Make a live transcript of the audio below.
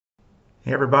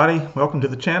Hey everybody, welcome to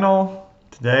the channel.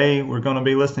 Today we're going to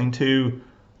be listening to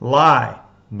Lie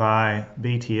by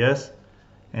BTS,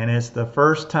 and it's the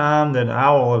first time that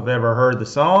I will have ever heard the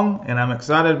song, and I'm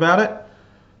excited about it.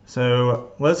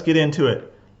 So let's get into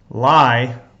it.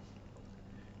 Lie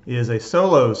is a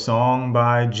solo song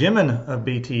by Jimin of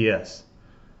BTS.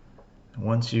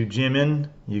 Once you Jim in,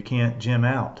 you can't Jim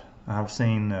out. I've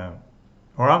seen,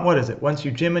 what is it? Once you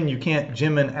Jim in, you can't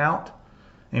Jim in out.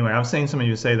 Anyway, I've seen some of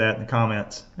you say that in the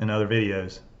comments in other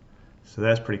videos. So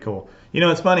that's pretty cool. You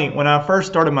know, it's funny, when I first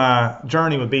started my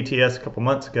journey with BTS a couple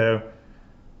months ago,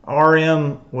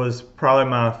 RM was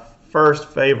probably my first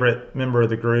favorite member of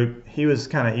the group. He was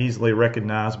kind of easily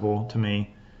recognizable to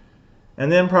me.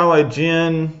 And then probably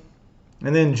Jin,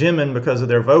 and then Jimin because of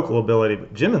their vocal ability.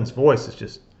 But Jimin's voice is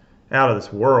just out of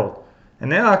this world. And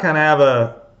now I kind of have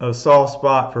a soft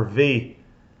spot for V.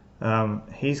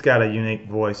 He's got a unique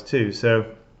voice too. So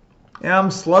yeah,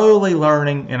 I'm slowly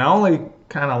learning, and I only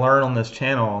kind of learn on this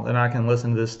channel, and I can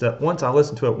listen to this stuff. Once I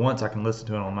listen to it once, I can listen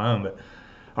to it on my own. But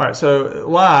all right, so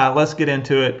Lie, let's get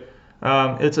into it.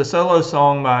 It's a solo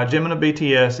song by Jimin of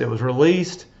BTS. It was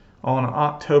released on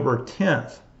October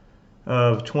 10th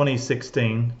of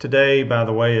 2016. Today, by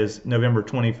the way, is November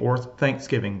 24th,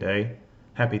 Thanksgiving Day.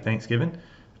 Happy Thanksgiving,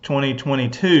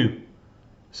 2022.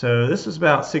 So this is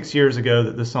about 6 years ago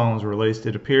that this song was released.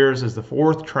 It appears as the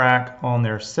fourth track on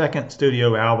their second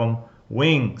studio album,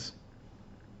 Wings.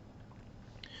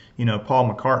 You know, Paul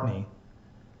McCartney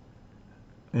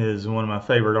is one of my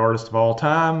favorite artists of all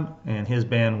time, and his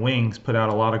band Wings put out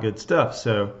a lot of good stuff.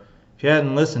 So if you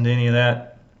hadn't listened to any of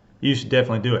that, you should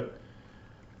definitely do it.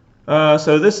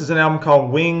 So this is an album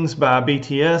called Wings by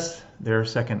BTS, their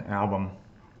second album.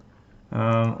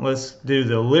 Let's do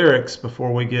the lyrics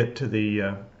before we get to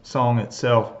the song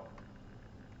itself.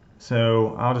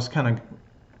 So I'll just kind of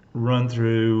run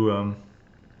through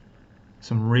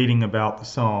some reading about the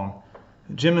song.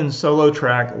 Jimin's solo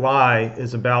track, Lie,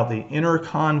 is about the inner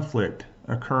conflict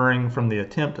occurring from the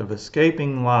attempt of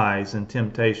escaping lies and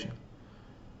temptation.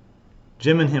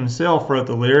 Jimin himself wrote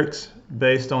the lyrics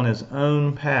based on his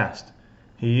own past.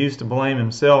 He used to blame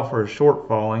himself for his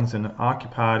shortfallings and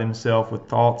occupied himself with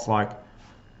thoughts like,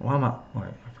 wait, I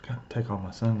forgot to take off my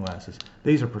sunglasses.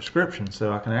 These are prescriptions,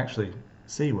 so I can actually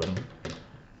see with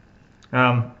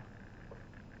them.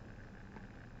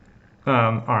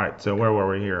 Alright, so where were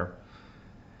we here?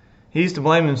 He used to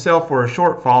blame himself for his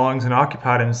shortfallings and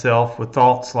occupied himself with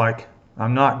thoughts like,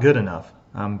 I'm not good enough,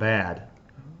 I'm bad.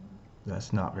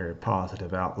 That's not very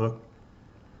positive outlook.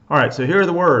 Alright, so here are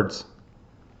the words.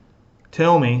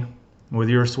 Tell me, with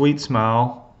your sweet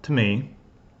smile to me.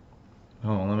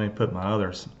 Oh, let me put my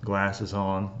other glasses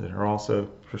on that are also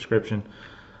prescription.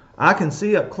 I can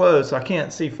see up close, I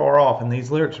can't see far off, and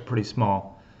these lyrics are pretty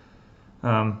small.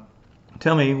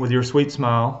 Tell me with your sweet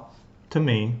smile to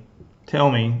me.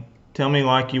 Tell me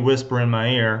like you whisper in my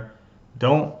ear.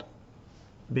 Don't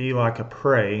be like a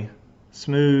prey,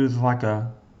 smooth like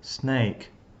a snake.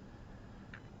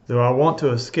 Though I want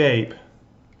to escape,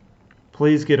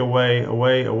 please get away,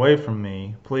 away from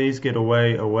me. Please get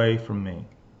away, away from me.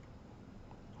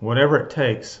 Whatever it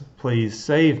takes, please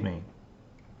save me.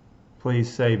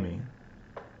 Please save me.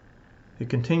 It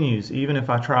continues, even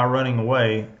if I try running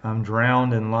away, I'm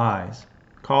drowned in lies.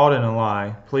 Caught in a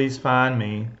lie, please find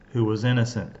me who was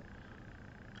innocent.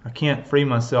 I can't free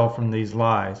myself from these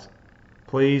lies.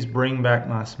 Please bring back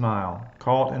my smile.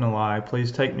 Caught in a lie,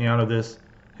 please take me out of this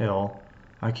hell.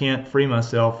 I can't free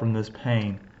myself from this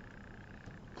pain.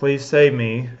 Please save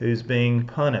me who's being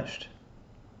punished.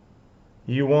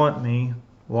 You want me.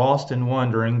 Lost and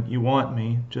wondering, you want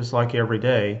me, just like every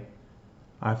day.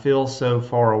 I feel so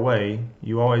far away,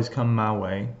 you always come my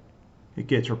way. It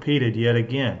gets repeated yet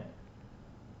again.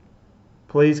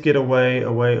 Please get away,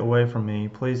 away, away from me.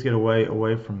 Please get away,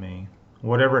 away from me.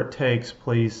 Whatever it takes,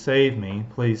 please save me.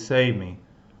 Please save me.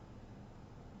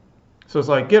 So it's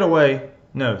like, get away,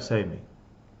 no, save me.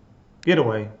 Get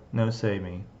away, no, save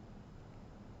me.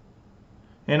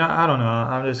 And I don't know,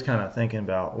 I'm just kind of thinking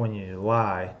about when you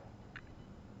lie.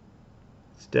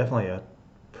 It's definitely a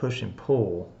push and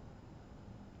pull.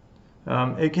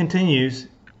 It continues,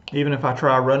 even if I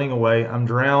try running away, I'm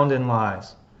drowned in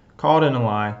lies. Caught in a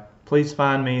lie, please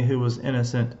find me who was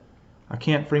innocent. I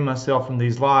can't free myself from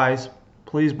these lies.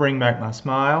 Please bring back my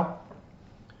smile.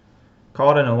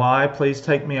 Caught in a lie, please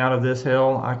take me out of this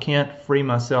hell. I can't free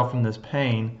myself from this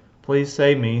pain. Please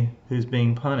save me who's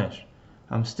being punished.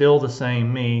 I'm still the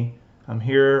same me. I'm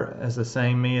here as the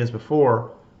same me as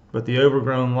before. But the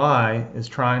overgrown lie is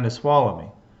trying to swallow me.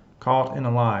 Caught in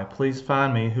a lie. Please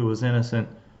find me who was innocent.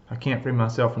 I can't free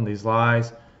myself from these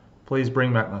lies. Please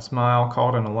bring back my smile.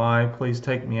 Caught in a lie. Please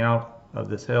take me out of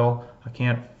this hell. I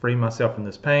can't free myself from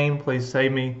this pain. Please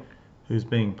save me, who's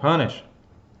being punished.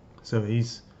 So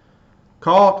he's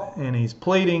caught and he's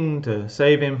pleading to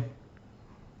save him.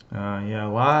 Yeah,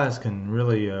 lies can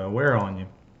really wear on you.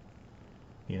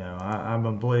 You know, I'm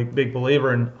a big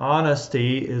believer in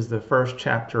honesty is the first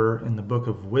chapter in the book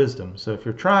of wisdom. So if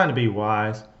you're trying to be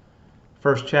wise,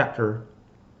 first chapter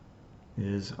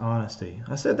is honesty.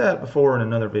 I said that before in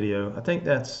another video. I think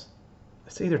it's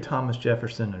either Thomas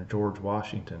Jefferson or George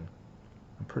Washington.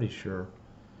 I'm pretty sure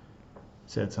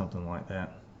said something like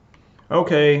that.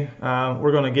 Okay,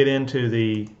 we're going to get into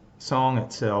the song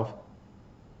itself,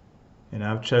 and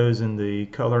I've chosen the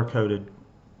color-coded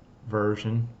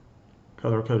version,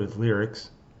 color-coded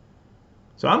lyrics.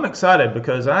 So I'm excited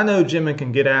because I know Jimin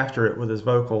can get after it with his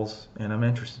vocals, and I'm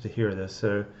interested to hear this.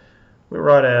 So we're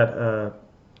right at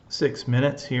 6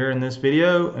 minutes here in this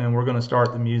video, and we're going to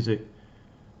start the music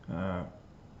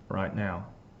right now.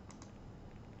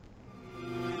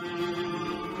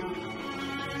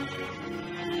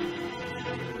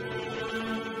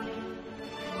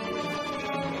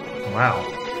 Wow.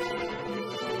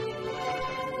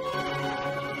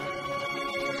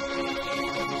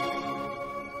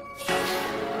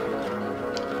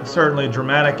 Certainly a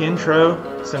dramatic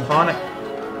intro, symphonic.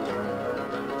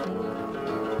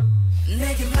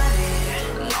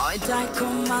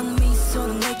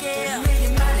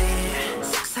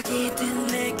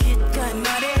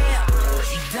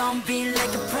 Don't be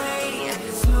like a prey,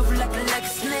 smooth like a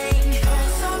snake.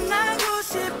 벗어나고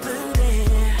싶은데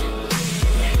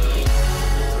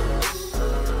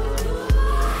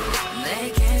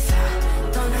내게서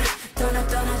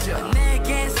떠나줘.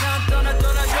 내게서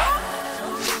떠나줘.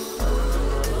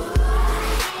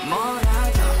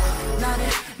 뭐라도 나를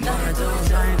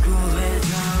잘 구해줘.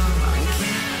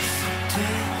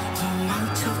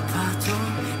 도망쳐봐도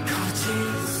거짓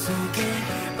속에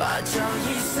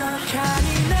빠져있어.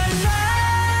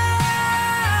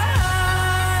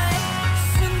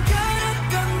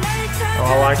 Oh,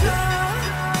 I like it.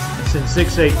 It's in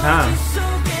 6/8 time.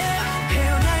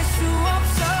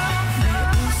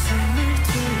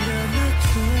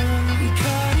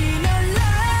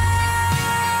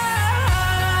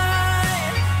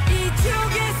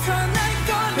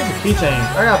 Key change.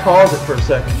 I gotta pause it for a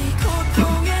second.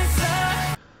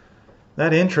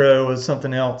 That intro was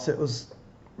something else. It was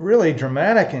really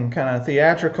dramatic and kind of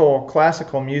theatrical,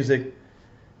 classical music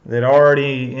that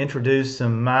already introduced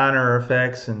some minor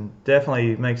effects and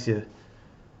definitely makes you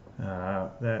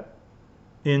that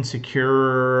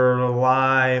insecure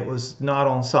lie. It was not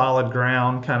on solid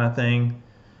ground kind of thing.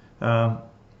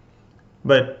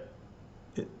 But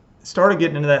it started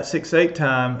getting into that 6/8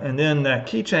 time, and then that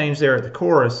key change there at the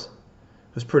chorus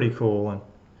was pretty cool. And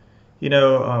you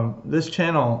know, this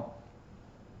channel,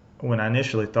 when I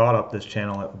initially thought up this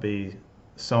channel, it would be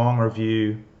song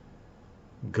review,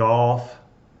 golf,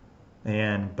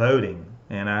 and boating.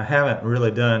 And I haven't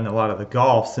really done a lot of the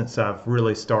golf since I've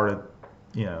really started,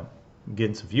 you know,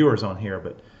 getting some viewers on here.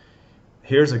 But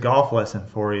here's a golf lesson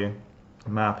for you,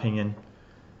 in my opinion.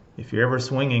 If you're ever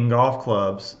swinging golf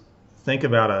clubs, think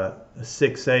about a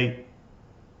 6/8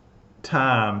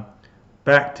 time.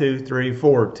 Back 2 3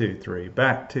 forward 2 3,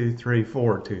 back 2 3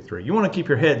 forward 2 3. You want to keep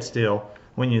your head still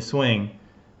when you swing,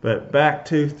 but back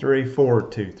 2 3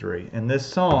 forward 2 3. And this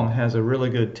song has a really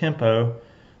good tempo.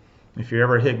 If you're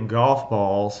ever hitting golf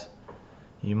balls,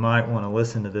 you might want to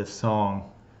listen to this song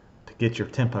to get your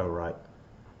tempo right.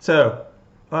 So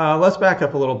let's back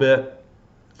up a little bit.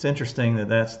 It's interesting that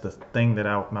that's the thing that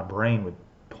my brain would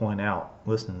point out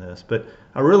listening to this. But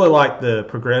I really like the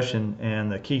progression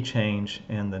and the key change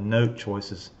and the note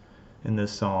choices in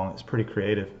this song. It's pretty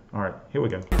creative. All right, here we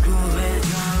go.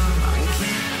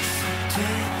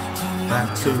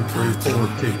 Back 2 3 forward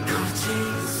 2.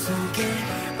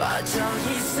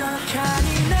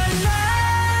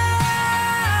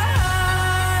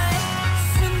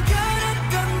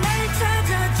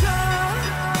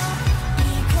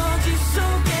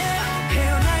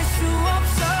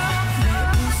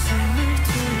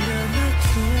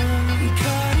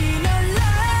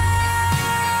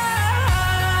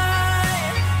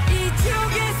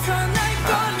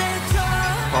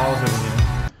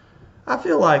 I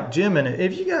feel like Jimin,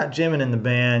 if you got Jimin in the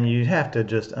band, you'd have to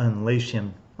just unleash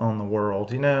him on the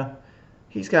world. You know,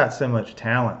 he's got so much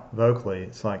talent vocally.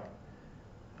 It's like,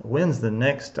 when's the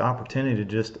next opportunity to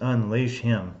just unleash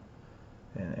him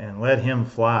and let him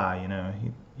fly? You know,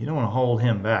 you don't want to hold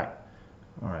him back.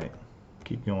 All right,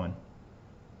 keep going.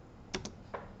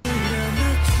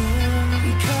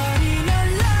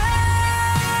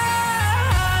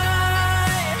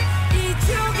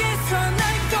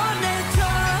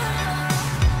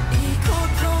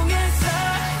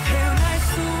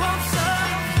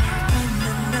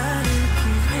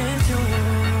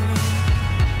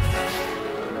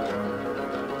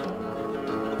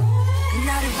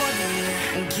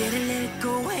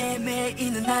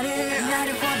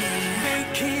 나를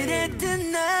원해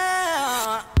그랬던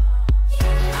나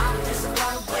I'm just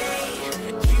far away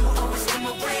You always come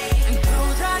away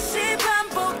또다시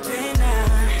반복되나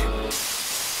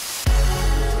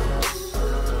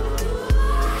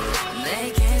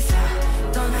내게서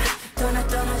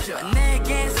떠나줘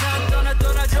내게서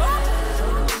떠나줘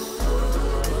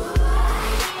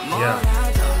Yeah.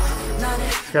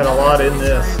 It's got a lot in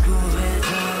this.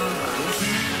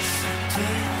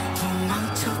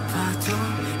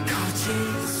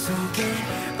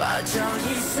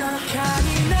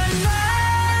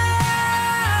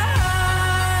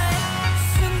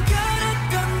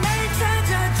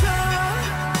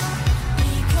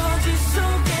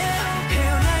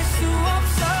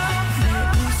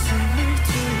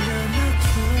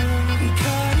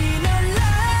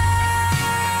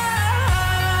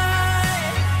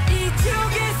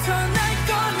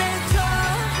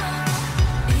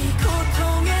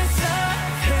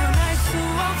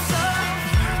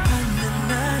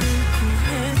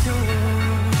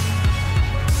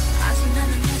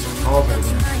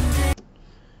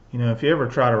 You know, if you ever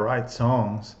try to write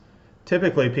songs,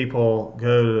 typically people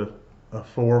go to a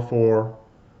 4/4,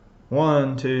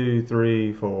 1 2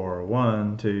 3 4,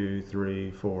 1 2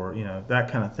 3 4, you know, that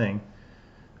kind of thing.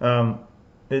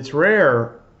 It's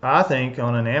rare, I think,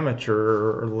 on an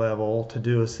amateur level to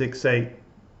do a 6/8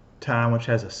 time which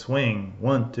has a swing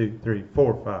 1 2 3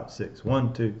 4 5 6,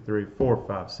 1 2 3 4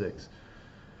 5 6.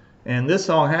 And this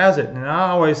song has it, and I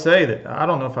always say that I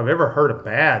don't know if I've ever heard a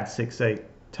bad 6/8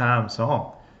 time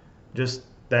song. Just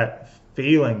that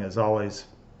feeling is always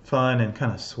fun and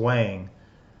kind of swaying,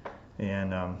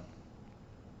 and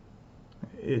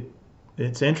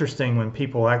it's interesting when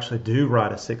people actually do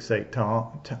write a 6/8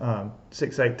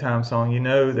 time song. You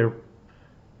know,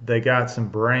 they got some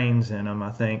brains in them,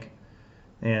 I think,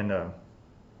 and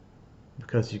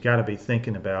because you got to be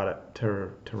thinking about it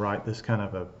to write this kind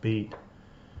of a beat.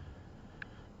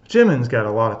 Jimin's got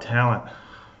a lot of talent,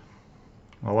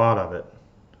 a lot of it.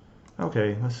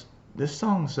 Okay, this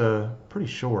song's pretty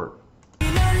short.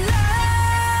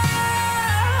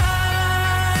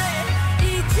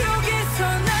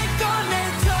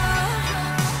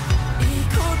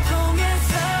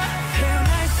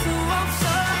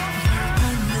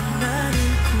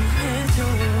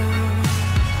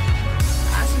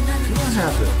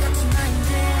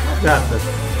 I've got the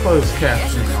closed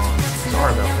captioning on.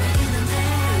 Sorry about that.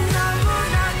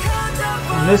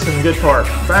 I'm missing a good part.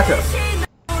 Back up.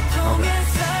 Okay.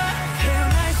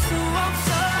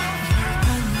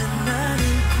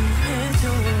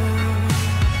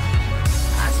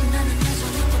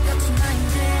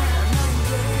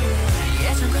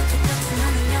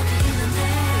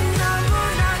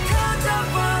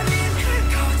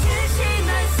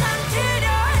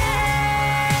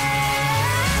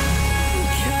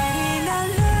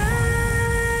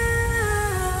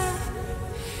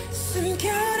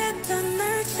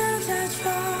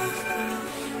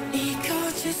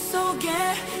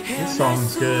 This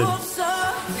song's good.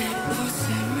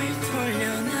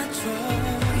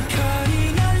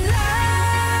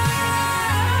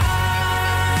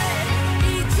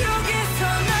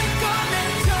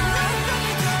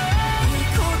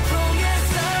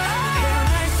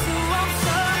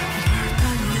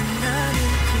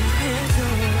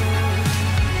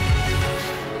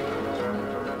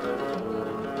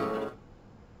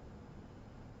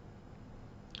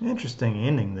 Interesting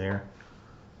ending there.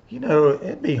 You know,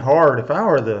 it'd be hard if I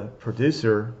were the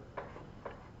producer.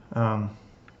 I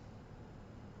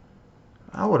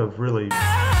would have really.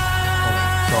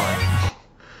 Oh, sorry.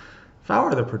 If I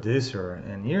were the producer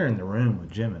and you're in the room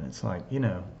with Jimin, it's like, you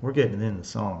know, we're getting in the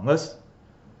song.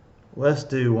 Let's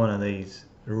do one of these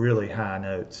really high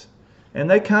notes. And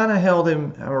they kind of held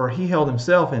him, or he held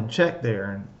himself in check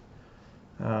there.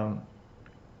 And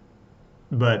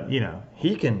but you know,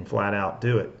 he can flat out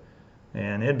do it.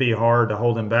 And it'd be hard to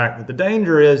hold him back. But the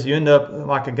danger is you end up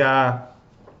like a guy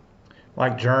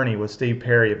like Journey with Steve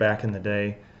Perry back in the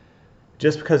day.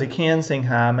 Just because he can sing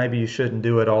high, maybe you shouldn't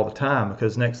do it all the time,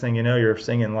 because next thing you know, you're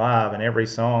singing live, and every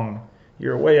song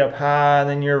you're way up high, and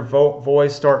then your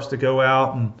voice starts to go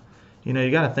out, and you know, you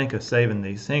got to think of saving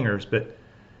these singers. But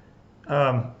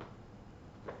I'm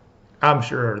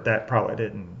sure that probably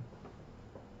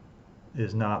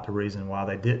is not the reason why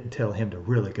they didn't tell him to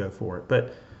really go for it.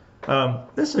 But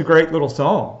this is a great little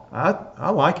song. I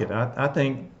like it. I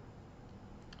think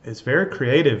it's very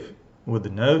creative with the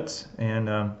notes,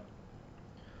 and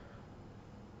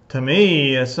to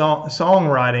me,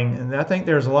 songwriting, and I think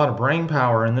there's a lot of brain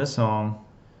power in this song.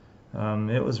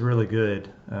 It was really good,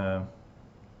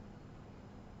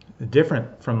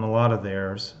 different from a lot of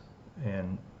theirs,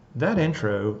 and that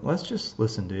intro, let's just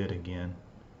listen to it again.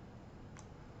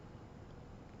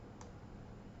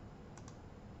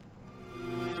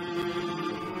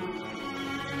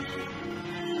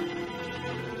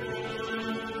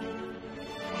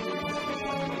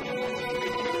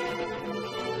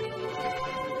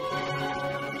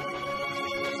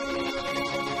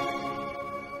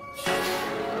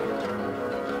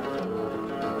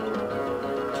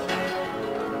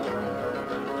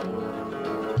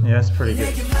 Yeah, it's pretty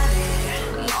good.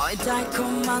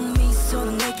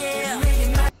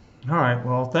 Alright,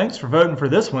 well, thanks for voting for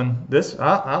this one.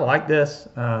 I like this.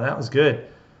 That was good.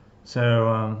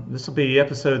 So this will be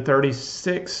episode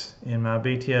 36 in my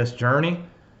BTS journey.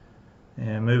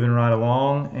 And moving right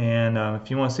along. And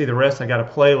if you want to see the rest, I got a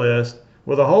playlist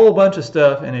with a whole bunch of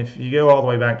stuff. And if you go all the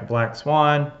way back to Black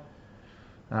Swan,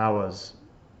 I was,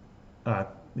 I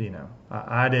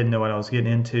didn't know what I was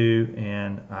getting into,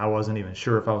 and I wasn't even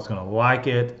sure if I was going to like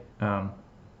it.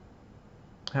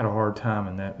 Had a hard time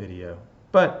in that video,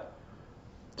 but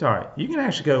it's all right. You can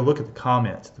actually go look at the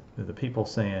comments, the people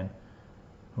saying,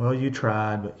 well, you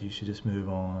tried, but you should just move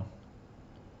on.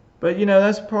 But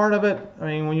that's part of it. I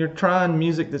mean, when you're trying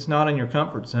music that's not in your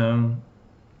comfort zone,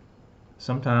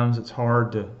 sometimes it's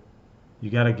hard you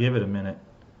got to give it a minute.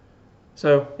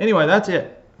 So anyway, that's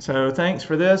it. So thanks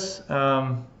for this.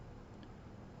 I'll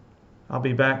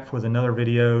be back with another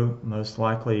video most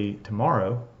likely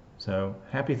tomorrow. So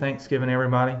happy Thanksgiving,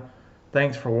 everybody.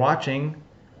 Thanks for watching.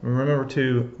 Remember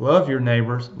to love your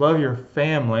neighbors, love your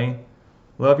family,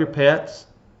 love your pets.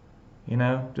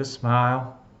 Just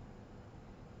smile.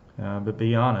 But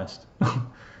be honest.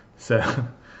 So,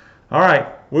 all right.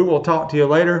 We will talk to you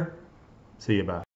later. See you. Bye.